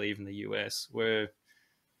 Statistically, even the US.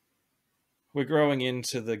 We're growing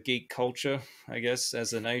into the geek culture, I guess,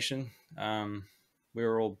 as a nation. We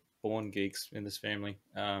were all born geeks in this family.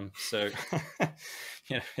 But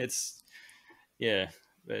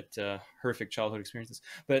horrific childhood experiences.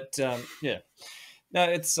 But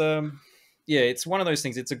it's one of those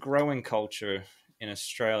things. It's a growing culture in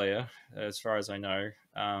Australia, as far as I know.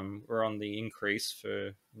 We're on the increase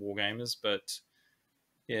for wargamers, but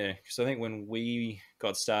because I think when we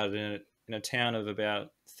got started in a town of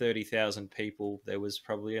about 30,000 people, there was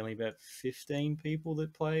probably only about 15 people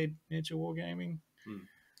that played miniature wargaming.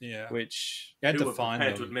 Which you had to find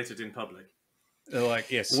them to admit it in public. They're like,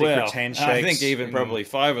 secret handshakes. I think even probably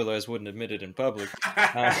 5 of those wouldn't admit it in public.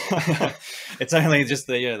 It's only just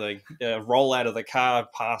the roll out of the car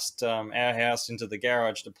past our house into the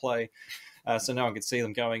garage to play, so no one could see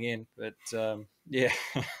them going in. But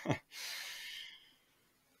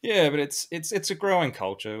but it's a growing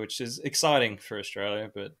culture, which is exciting for Australia.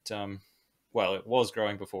 But it was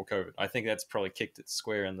growing before COVID. I think that's probably kicked it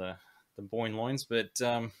square in the Boyne loins. But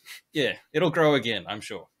it'll grow again, I'm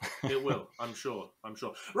sure. It will, I'm sure.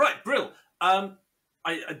 Right, Brill.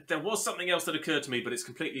 There was something else that occurred to me, but it's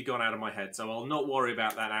completely gone out of my head, so I'll not worry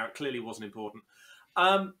about that now. It clearly wasn't important.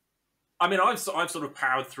 I've sort of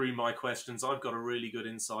powered through my questions. I've got a really good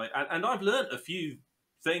insight, and I've learned a few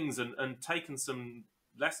things and taken some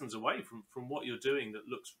lessons away from what you're doing that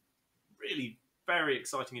looks really very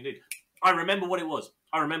exciting indeed. I remember what it was.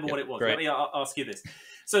 Great. Let me ask you this.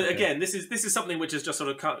 So again, this is something which has just sort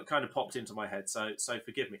of kind of popped into my head. So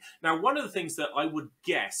forgive me. Now, one of the things that I would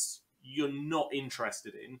guess you're not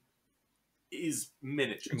interested in is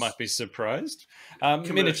miniatures. You might be surprised.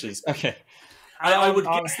 Miniatures. Okay. I would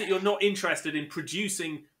guess that you're not interested in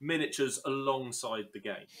producing miniatures alongside the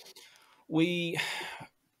game. We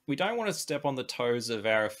we don't want to step on the toes of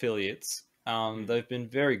our affiliates. They've been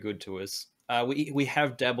very good to us. We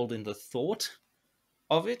have dabbled in the thought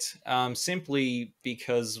of it, simply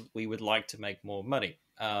because we would like to make more money.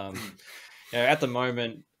 At the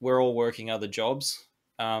moment, we're all working other jobs.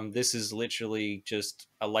 This is literally just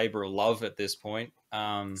a labor of love at this point.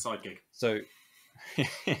 Side gig. So,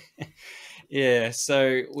 yeah,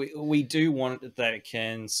 so we do want that it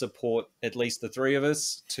can support at least the three of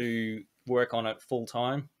us to work on it full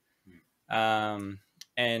time.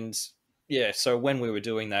 And yeah, so when we were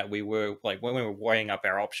doing that, we were like, when we were weighing up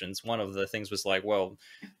our options, one of the things was like, well,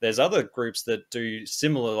 there's other groups that do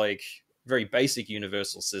similar, like very basic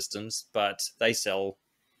universal systems, but they sell,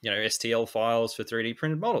 STL files for 3D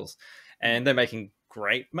printed models, and they're making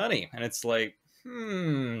great money. And it's like,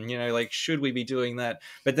 like, should we be doing that?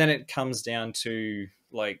 But then it comes down to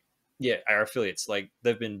like, yeah, our affiliates, like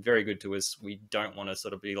they've been very good to us. We don't want to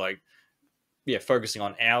sort of be like, focusing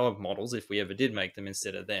on our models if we ever did make them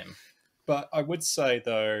instead of them. But I would say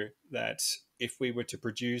though that if we were to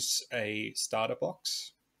produce a starter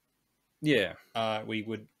box, we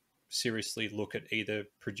would seriously look at either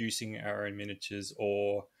producing our own miniatures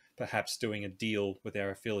or perhaps doing a deal with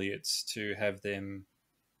our affiliates to have them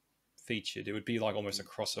featured. It would be like almost a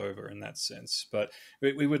crossover in that sense. But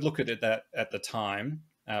we would look at it that at the time,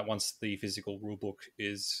 once the physical rulebook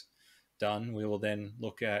is done, we will then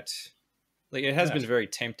look at... Like, it has been very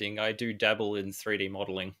tempting. I do dabble in 3D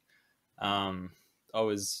modeling. I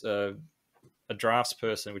was a drafts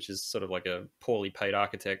person, which is sort of like a poorly paid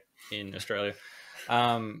architect in Australia.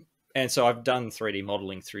 And so I've done 3D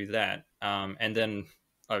modeling through that. And then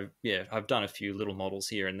I've done a few little models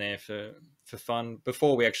here and there for fun.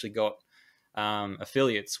 Before we actually got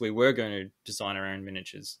affiliates, we were going to design our own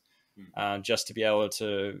miniatures. Just to be able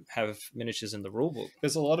to have miniatures in the rulebook.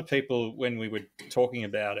 There's a lot of people, when we were talking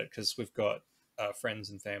about it, because we've got friends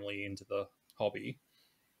and family into the hobby,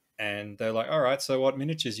 and they're like, all right, so what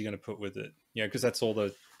miniatures are you going to put with it? Because that's all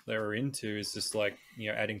they're into, is just like,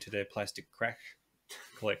 adding to their plastic crack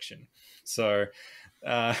collection. So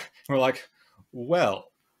we're like, well,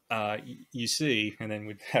 you see, and then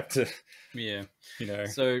we'd have to,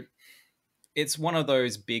 So it's one of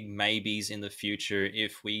those big maybes in the future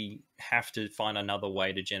if we have to find another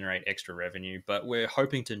way to generate extra revenue. But we're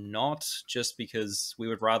hoping to not, just because we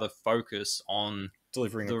would rather focus on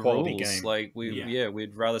delivering the a quality rules. game. Like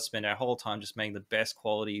we'd rather spend our whole time just making the best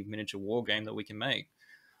quality miniature war game that we can make.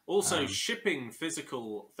 Also, shipping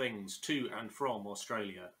physical things to and from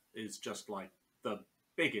Australia is just like the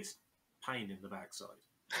biggest pain in the backside.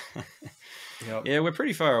 Yep. Yeah, we're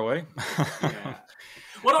pretty far away. Yeah.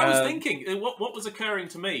 What I was thinking, what was occurring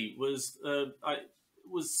to me was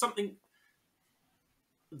something.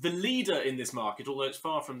 The leader in this market, although it's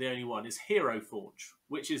far from the only one, is Hero Forge,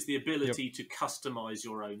 which is the ability to customize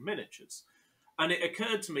your own miniatures. And it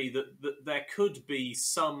occurred to me that there could be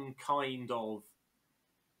some kind of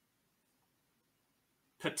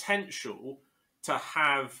potential to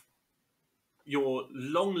have your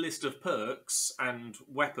long list of perks and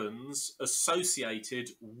weapons associated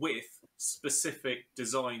with specific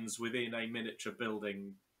designs within a miniature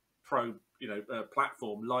building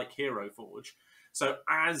platform like Hero Forge. So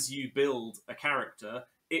as you build a character,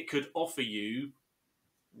 it could offer you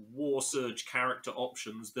Warsurge character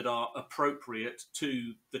options that are appropriate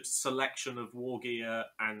to the selection of war gear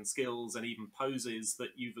and skills and even poses that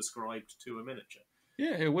you've ascribed to a miniature.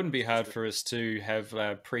 Yeah, it wouldn't be hard for us to have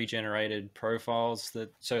pre-generated profiles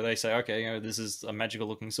so they say, okay, this is a magical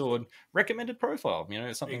looking sword, recommended profile,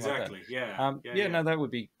 something like that. Yeah. No, that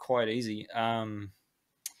would be quite easy. I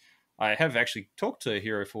have actually talked to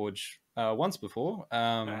Hero Forge once before,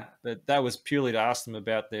 but that was purely to ask them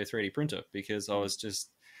about their 3D printer, because I was just,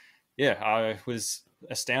 I was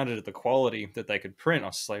astounded at the quality that they could print. I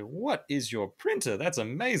was just like, what is your printer? That's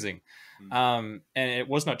amazing. And it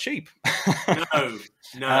was not cheap.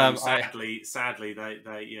 No, sadly,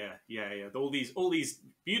 they all these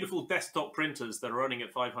beautiful desktop printers that are running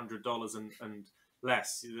at $500 and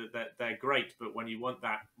less, they're great, but when you want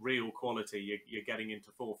that real quality, you're getting into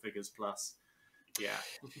four figures plus.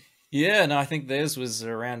 Yeah, no, I think theirs was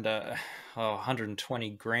around 120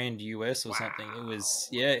 grand US or something.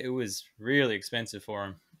 It was really expensive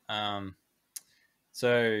for them.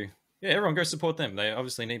 So yeah, everyone go support them. They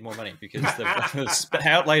obviously need more money because they've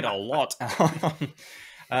outlaid a lot.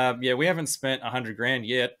 We haven't spent 100 grand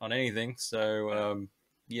yet on anything. So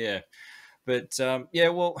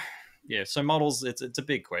so models, it's a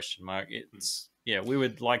big question mark. We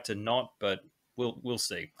would like to not, but we'll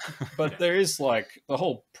see. But there is like the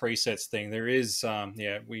whole presets thing. There is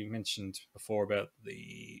we mentioned before about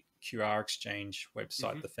the QR exchange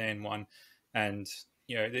website, the fan one, and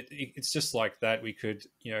it's just like that. We could,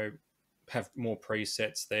 have more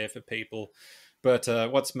presets there for people. But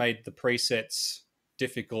what's made the presets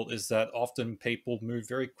difficult is that often people move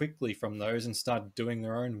very quickly from those and start doing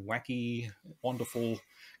their own wacky, wonderful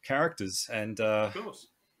characters. Of course.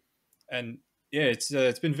 And yeah,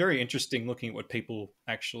 it's been very interesting looking at what people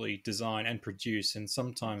actually design and produce. And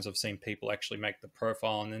sometimes I've seen people actually make the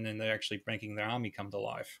profile and then they're actually making their army come to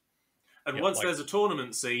life. And once there's a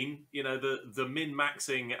tournament scene, the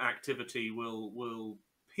min-maxing activity will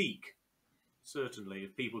peak. Certainly,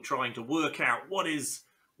 of people trying to work out what is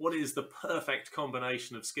the perfect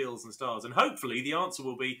combination of skills and styles. And hopefully the answer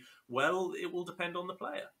will be, well, it will depend on the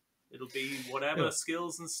player. It'll be whatever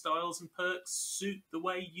skills and styles and perks suit the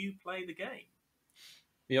way you play the game.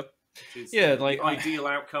 Yep. Which is the ideal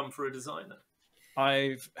outcome for a designer.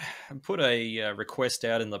 I've put a request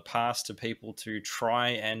out in the past to people to try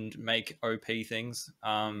and make OP things.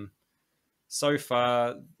 So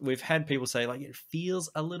far, we've had people say, like, it feels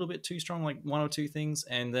a little bit too strong, like one or two things,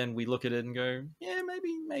 and then we look at it and go, yeah,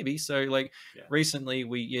 maybe. So, recently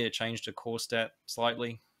we changed a core stat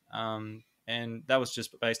slightly, and that was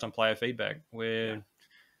just based on player feedback. Where,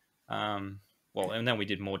 and then we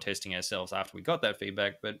did more testing ourselves after we got that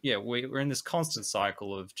feedback. But yeah, we're in this constant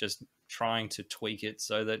cycle of just trying to tweak it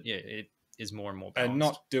so that it is more and more balanced. And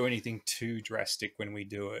not do anything too drastic when we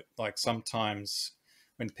do it. Like sometimes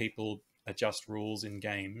when people adjust rules in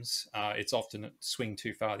games, it's often swing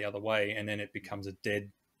too far the other way, and then it becomes a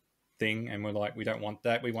dead thing, and we're like, we don't want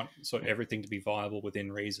that. We want sort of everything to be viable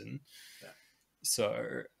within reason.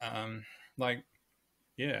 So we're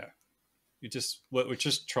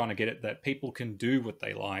just trying to get it that people can do what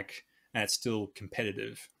they like and it's still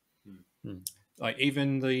competitive. Like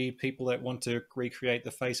even the people that want to recreate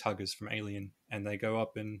the face huggers from Alien, and they go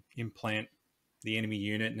up and implant the enemy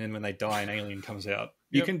unit, and then when they die, an alien comes out.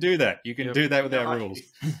 You can do that. You can do that with our rules.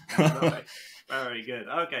 Right. Very good.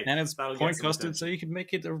 Okay. And it's point costed, so you can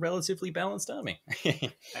make it a relatively balanced army.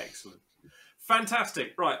 Excellent.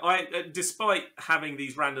 Fantastic. Right. Despite having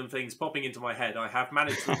these random things popping into my head, I have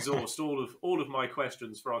managed to exhaust all of my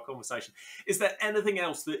questions for our conversation. Is there anything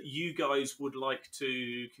else that you guys would like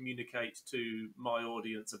to communicate to my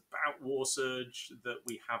audience about Warsurge that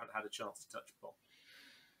we haven't had a chance to touch upon?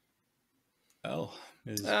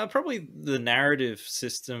 Probably the narrative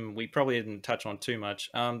system we probably didn't touch on too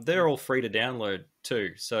much. They're all free to download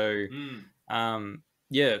too, so and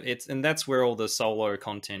that's where all the solo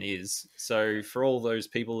content is. So for all those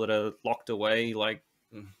people that are locked away,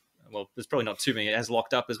 there's probably not too many as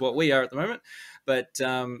locked up as what we are at the moment, but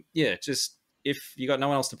just if you got no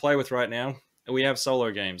one else to play with right now, we have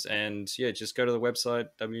solo games, and just go to the website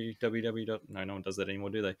no one does that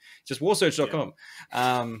anymore, do they? Just warsurge.com.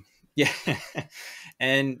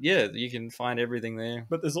 And you can find everything there.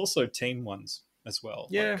 But there's also team ones as well.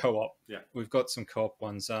 Yeah. Like co-op. Yeah. We've got some co-op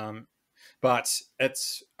ones. But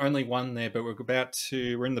it's only one there, but we're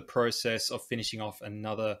in the process of finishing off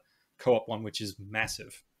another co-op one, which is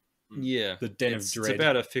massive. Yeah. The Den of Dread. It's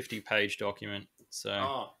about a 50-page document.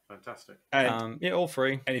 So fantastic. And, all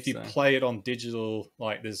free. And if you play it on digital,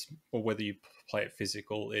 or whether you play it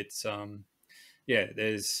physical, it's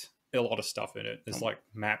there's a lot of stuff in it. There's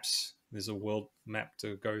maps. There's a world map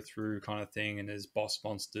to go through kind of thing, and there's boss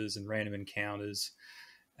monsters and random encounters,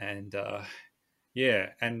 and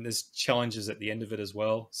and there's challenges at the end of it as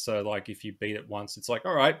well. So if you beat it once, it's like,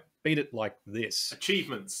 all right, beat it like this.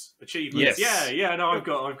 Achievements. Yes. Yeah. No, I've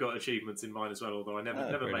got achievements in mind as well, although I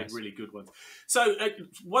never made really good ones. So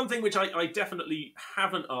one thing which I definitely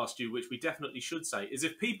haven't asked you, which we definitely should say, is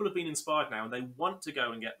if people have been inspired now and they want to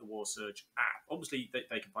go and get the Warsurge app, obviously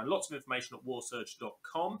they can find lots of information at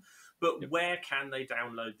warsurge.com, but where can they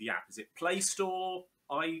download the app? Is it Play Store,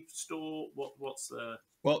 iStore? What's the...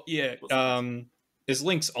 Well, there's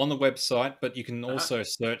links on the website, but you can also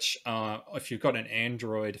search, if you've got an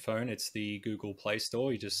Android phone, it's the Google Play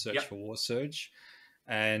Store. You just search for Warsurge.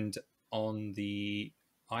 And on the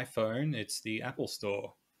iPhone, it's the Apple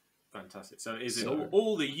Store. Fantastic. So is it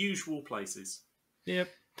all the usual places? Yep.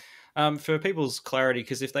 For people's clarity,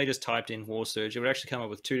 because if they just typed in Warsurge, it would actually come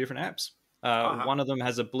up with two different apps. One of them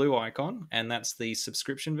has a blue icon, and that's the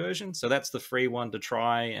subscription version. So that's the free one to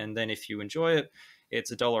try. And then if you enjoy it,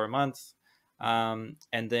 it's $1 a month.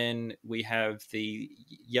 And then we have the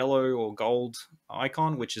yellow or gold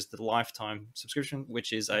icon, which is the lifetime subscription,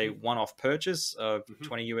 which is a one-off purchase of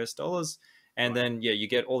 $20. And then, you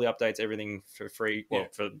get all the updates, everything for free. Well,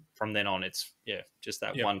 from then on, it's just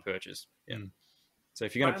that one purchase. Yeah. So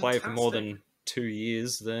if you're going to play for more than 2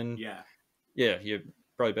 years, then you're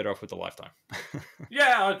probably better off with the lifetime.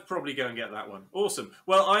 Yeah, I'd probably go and get that one. Awesome.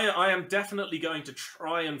 Well, I am definitely going to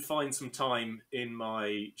try and find some time in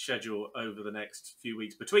my schedule over the next few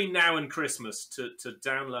weeks, between now and Christmas, to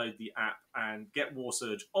download the app and get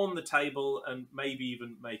Warsurge on the table, and maybe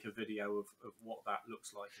even make a video of what that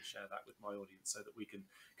looks like and share that with my audience so that we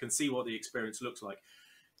can see what the experience looks like.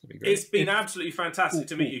 It's been absolutely fantastic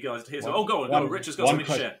to meet you guys here. So, go on. Richard's got something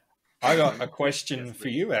to share. I got a question for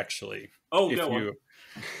you, actually. Oh, go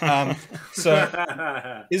on.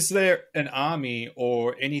 So, is there an army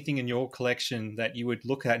or anything in your collection that you would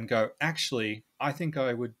look at and go, actually, I think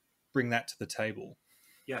I would bring that to the table?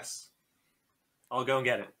 Yes. I'll go and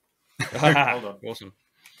get it. Hold on. Awesome.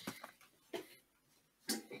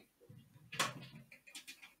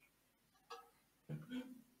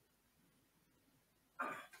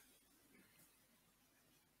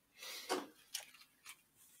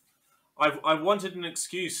 I've wanted an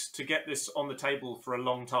excuse to get this on the table for a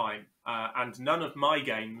long time, and none of my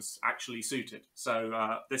games actually suited.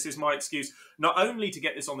 So this is my excuse, not only to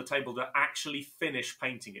get this on the table, to actually finish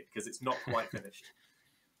painting it, because it's not quite finished.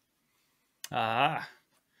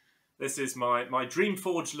 This is my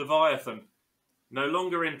Dreamforged Leviathan. No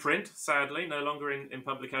longer in print, sadly, no longer in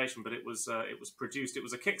publication, but it was produced. It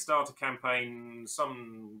was a Kickstarter campaign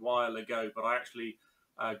some while ago, but I actually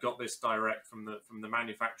got this direct from the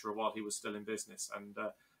manufacturer while he was still in business. And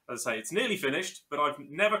as I say, it's nearly finished, but I've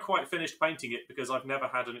never quite finished painting it because I've never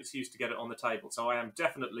had an excuse to get it on the table. So I am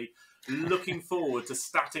definitely looking forward to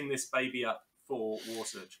statting this baby up for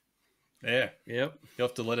Warsurge. Yeah, yep. You'll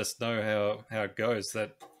have to let us know how it goes.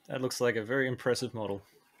 That looks like a very impressive model.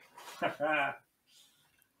 I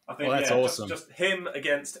think that's awesome. Just him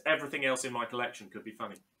against everything else in my collection could be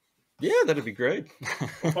funny. Yeah, that'd be great.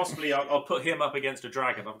 Or possibly I'll put him up against a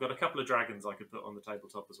dragon. I've got a couple of dragons I could put on the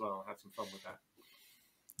tabletop as well. I'll have some fun with that.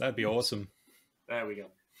 That'd be awesome. There we go.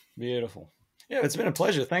 Beautiful. Yeah, it's been a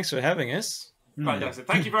pleasure. Thanks for having us. Fantastic.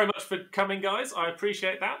 Thank you very much for coming, guys. I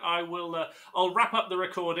appreciate that. I will. I'll wrap up the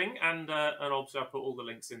recording, and obviously I'll put all the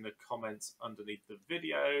links in the comments underneath the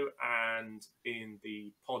video and in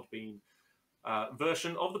the Podbean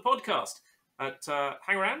version of the podcast.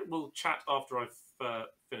 Hang around. We'll chat after I've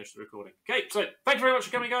finished the recording. Okay, so thank you very much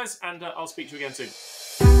for coming, guys, and I'll speak to you again soon.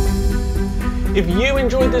 If you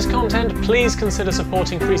enjoyed this content, please consider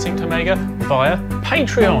supporting Precinct Omega via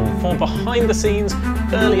Patreon for behind-the-scenes,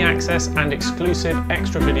 early access and exclusive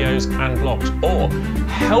extra videos and blogs, or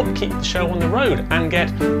help keep the show on the road and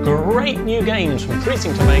get great new games from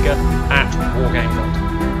Precinct Omega at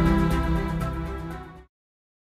Wargame.